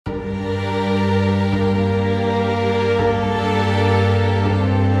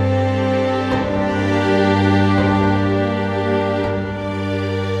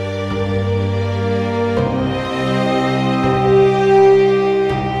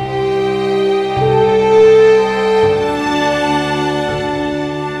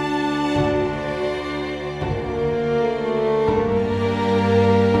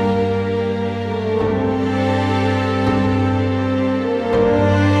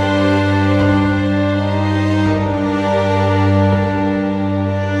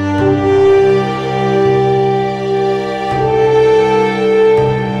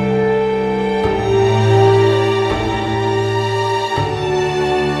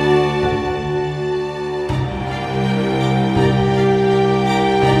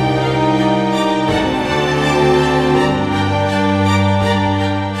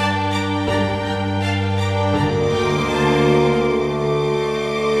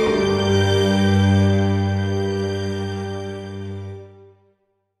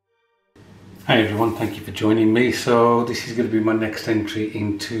Hi everyone, thank you for joining me. So this is going to be my next entry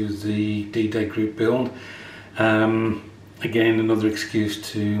into the D-Day group build. Again, another excuse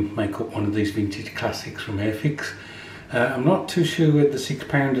to make up one of these vintage classics from Airfix. I'm not too sure whether the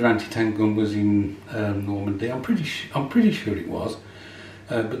 6-pounder anti-tank gun was in Normandy. I'm pretty sure it was,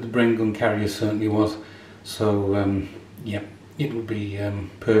 but the Bren gun carrier certainly was. So yeah, it will be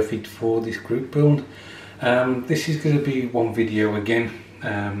perfect for this group build. This is going to be one video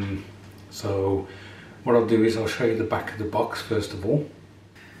again. So what I'll do is I'll show you the back of the box first of all.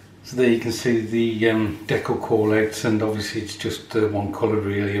 So there you can see the decal callouts, and obviously it's just one colour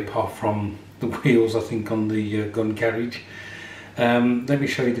really, apart from the wheels I think on the gun carriage. Let me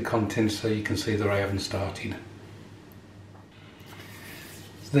show you the contents so you can see that I haven't started.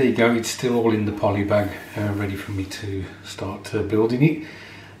 So there you go, it's still all in the poly bag, ready for me to start building it.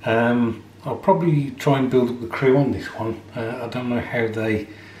 I'll probably try and build up the crew on this one. I don't know how they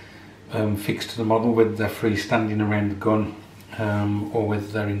fixed to the model, whether they're freestanding around the gun or whether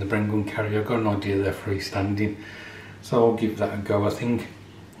they're in the Bren gun carrier. I've got an idea they're freestanding, so I'll give that a go. I think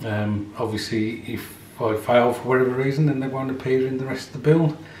obviously if I fail for whatever reason, then they won't appear in the rest of the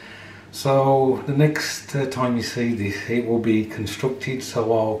build. So the next time you see this, it will be constructed,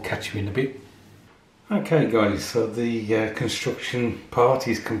 so I'll catch you in a bit. Okay guys, so the construction part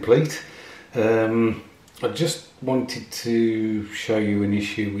is complete. I just wanted to show you an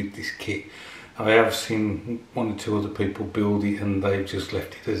issue with this kit. I have seen one or two other people build it and they've just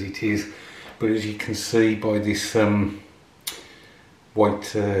left it as it is, but as you can see by this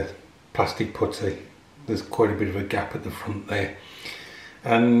white plastic putty, there's quite a bit of a gap at the front there.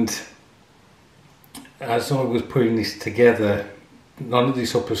 And as I was putting this together, none of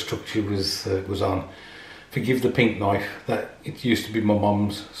this upper structure was on. Forgive the pink knife, that it used to be my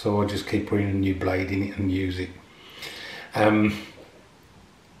mum's, so I just keep putting a new blade in it and use it.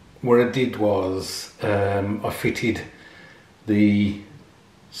 What I did was I fitted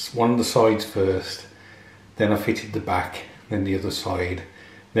one of the sides first, then I fitted the back, then the other side,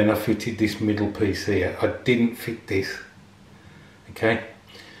 then I fitted this middle piece here. I didn't fit this, okay?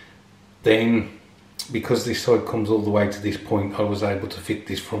 Then because this side comes all the way to this point, I was able to fit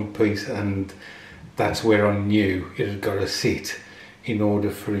this front piece, and that's where I knew it had got to sit in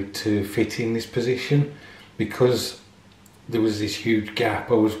order for it to fit in this position. Because there was this huge gap,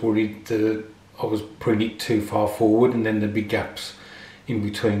 I was worried that I was putting it too far forward and then there'd be gaps in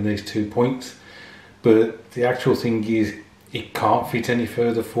between these 2 points. But the actual thing is, it can't fit any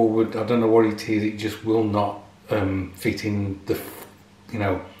further forward. I don't know what it is, it just will not fit in the, you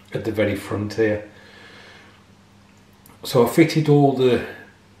know, at the very front here. So I fitted all the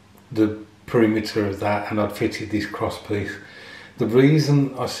perimeter of that, and I'd fitted this cross piece. The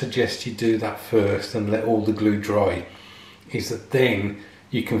reason I suggest you do that first and let all the glue dry is that then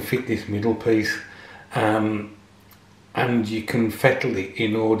you can fit this middle piece, and you can fettle it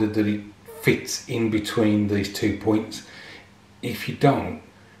in order that it fits in between these 2 points. If you don't,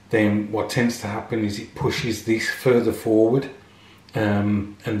 then what tends to happen is it pushes this further forward,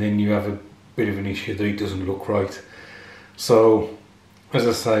 and then you have a bit of an issue that it doesn't look right. So as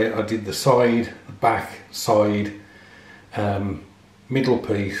I say, I did the side, the back, side, middle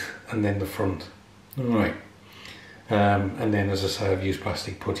piece, and then the front. Alright. And then, as I say, I've used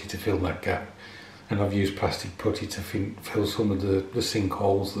plastic putty to fill that gap, and I've used plastic putty to fill some of the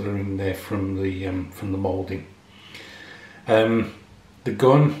sinkholes that are in there from the moulding. The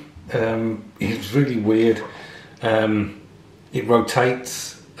gun is really weird. It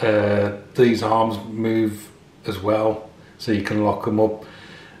rotates. These arms move as well, so you can lock them up.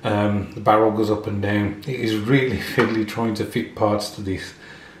 The barrel goes up and down. It is really fiddly trying to fit parts to this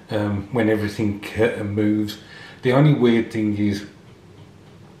when everything moves. The only weird thing is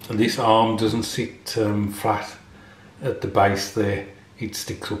this arm doesn't sit flat at the base there, it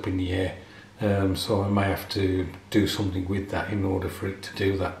sticks up in the air. So I may have to do something with that in order for it to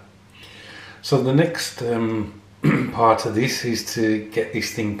do that. So the next part of this is to get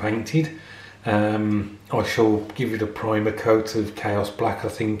this thing painted. I shall give it a primer coat of Chaos Black, I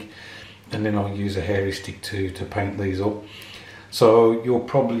think, and then I'll use a hairy stick to paint these up. So you'll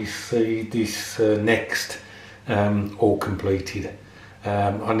probably see this next, all completed.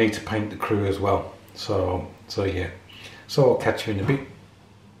 I need to paint the crew as well, so yeah, so I'll catch you in a bit.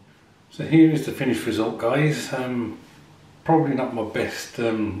 So here is the finished result, guys. Probably not my best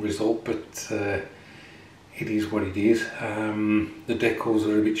result, but it is what it is. The decals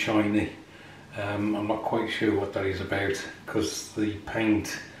are a bit shiny. I'm not quite sure what that is about, because the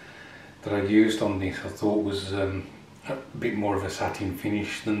paint that I used on this I thought was a bit more of a satin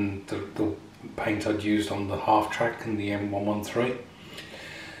finish than the paint I'd used on the half track and the M113.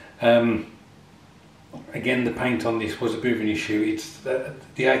 Again, the paint on this was a bit of an issue. It's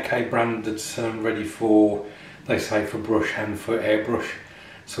the AK brand that's ready for, they say, for brush and for airbrush,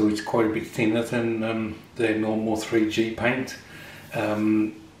 so it's quite a bit thinner than their normal 3G paint.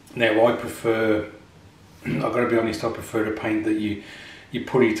 Now I prefer, I've got to be honest, I prefer a paint that you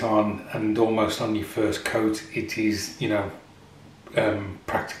put it on and almost on your first coat it is, you know,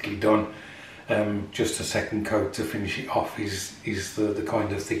 practically done. Just a second coat to finish it off is the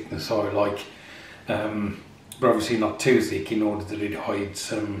kind of thickness I like. But obviously not too thick in order that it hides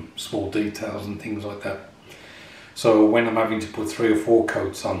some small details and things like that. So when I'm having to put 3 or 4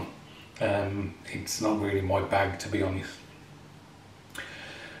 coats on, it's not really my bag, to be honest.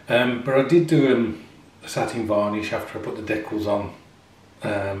 But I did do a satin varnish after I put the decals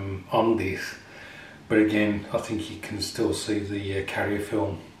on this. But again, I think you can still see the carrier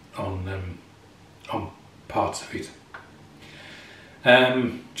film on parts of it.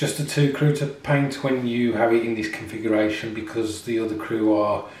 Just a too crude to paint when you have it in this configuration, because the other crew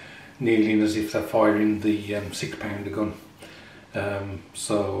are kneeling as if they're firing the 6-pounder gun.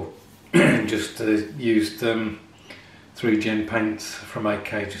 So just used 3-gen paints from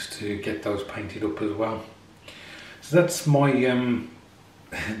AK just to get those painted up as well. So that's my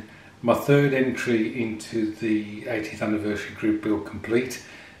my third entry into the 80th anniversary group build complete.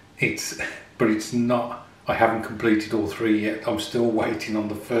 But it's not, I haven't completed all 3 yet. I'm still waiting on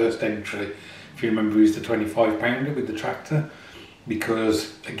the first entry. If you remember, is the 25-pounder with the tractor,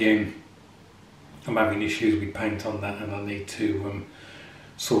 because again I'm having issues with paint on that and I need to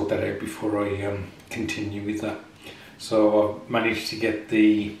sort that out before I continue with that. So I've managed to get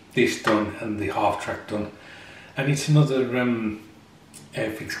this done and the half track done, and it's another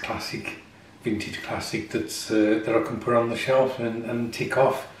Airfix classic, vintage classic that's that I can put on the shelf and tick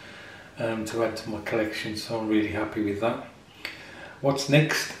off to add to my collection. So I'm really happy with that. What's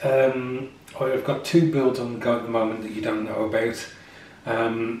next? I've got 2 builds on the go at the moment that you don't know about.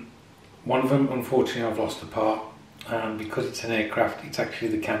 One of them, unfortunately, I've lost a part. Because it's an aircraft, it's actually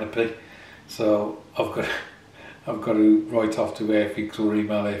the canopy. So I've got to write off to Airfix or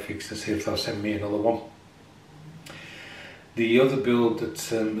email Airfix to see if they'll send me another one. The other build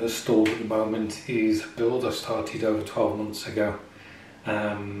that's stalled at the moment is a build I started over 12 months ago.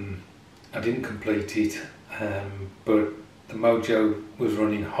 I didn't complete it, but the mojo was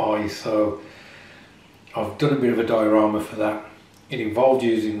running high, so I've done a bit of a diorama for that. It involved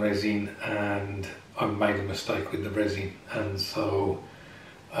using resin and I made a mistake with the resin, and so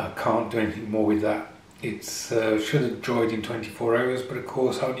I can't do anything more with that. It's should have dried in 24 hours, but of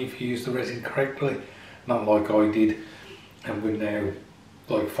course only if you use the resin correctly, not like I did. And we're now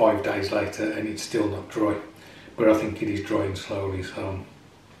like 5 days later and it's still not dry, but I think it is drying slowly, so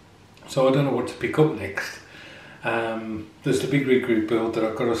I don't know what to pick up next. There's the big rig group build that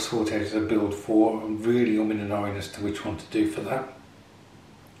I've got to sort out as a build for. I'm really umming and ahhing as to which one to do for that.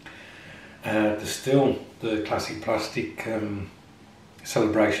 There's still the classic plastic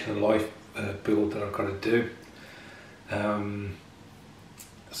celebration of life build that I've got to do.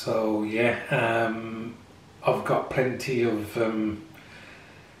 So yeah, I've got plenty of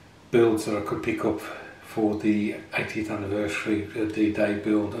builds that I could pick up for the 80th anniversary D-Day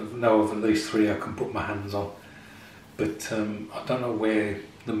build. I know of at least 3 I can put my hands on, but I don't know where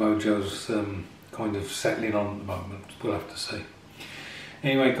the mojo's kind of settling on at the moment. We'll have to see.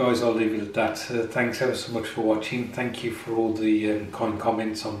 Anyway guys, I'll leave it at that. Thanks ever so much for watching. Thank you for all the kind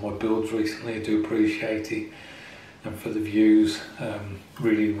comments on my builds recently. I do appreciate it, and for the views.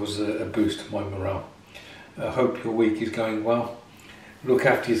 Really was a boost to my morale. I hope your week is going well. Look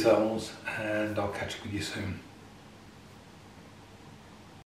after yourselves and I'll catch up with you soon.